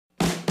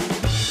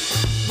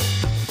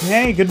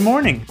Hey, good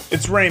morning.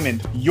 It's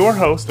Raymond, your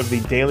host of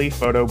the Daily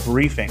Photo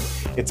Briefing.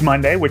 It's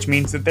Monday, which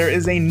means that there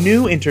is a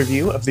new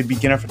interview of the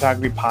Beginner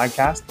Photography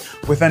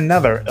Podcast with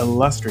another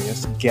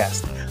illustrious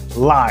guest,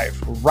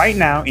 live right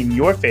now in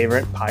your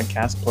favorite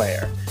podcast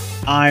player.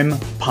 I'm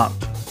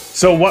pumped.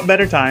 So what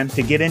better time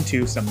to get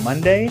into some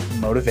Monday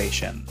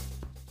motivation?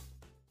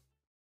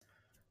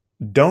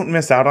 Don't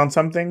miss out on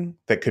something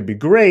that could be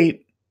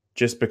great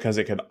just because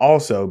it could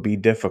also be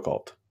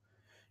difficult.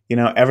 You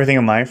know, everything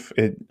in life,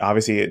 it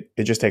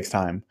just takes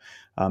time.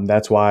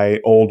 That's why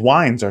old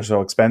wines are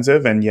so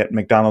expensive, and yet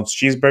McDonald's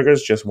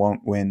cheeseburgers just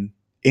won't win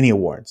any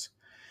awards.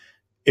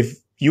 If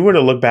you were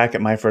to look back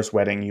at my first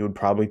wedding, you would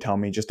probably tell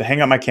me just to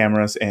hang up my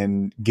cameras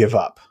and give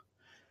up.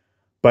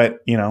 But,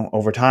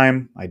 over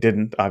time, I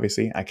didn't,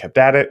 obviously. I kept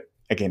at it.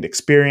 I gained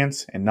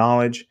experience and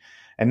knowledge,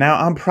 and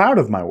now I'm proud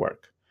of my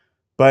work.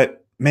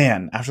 But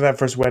man, after that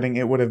first wedding,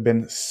 it would have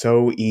been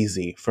so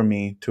easy for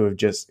me to have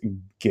just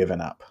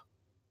given up.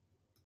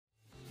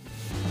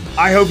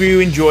 I hope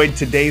you enjoyed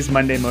today's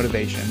Monday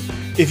Motivation.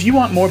 If you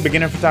want more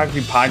beginner photography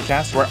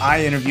podcasts where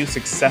I interview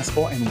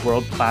successful and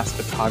world-class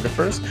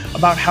photographers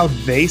about how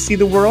they see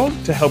the world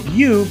to help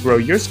you grow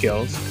your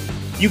skills,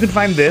 you can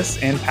find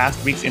this and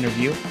past week's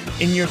interview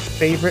in your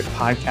favorite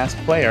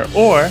podcast player,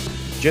 or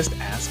just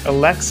ask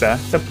Alexa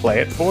to play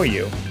it for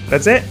you.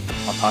 That's it.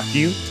 I'll talk to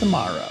you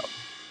tomorrow.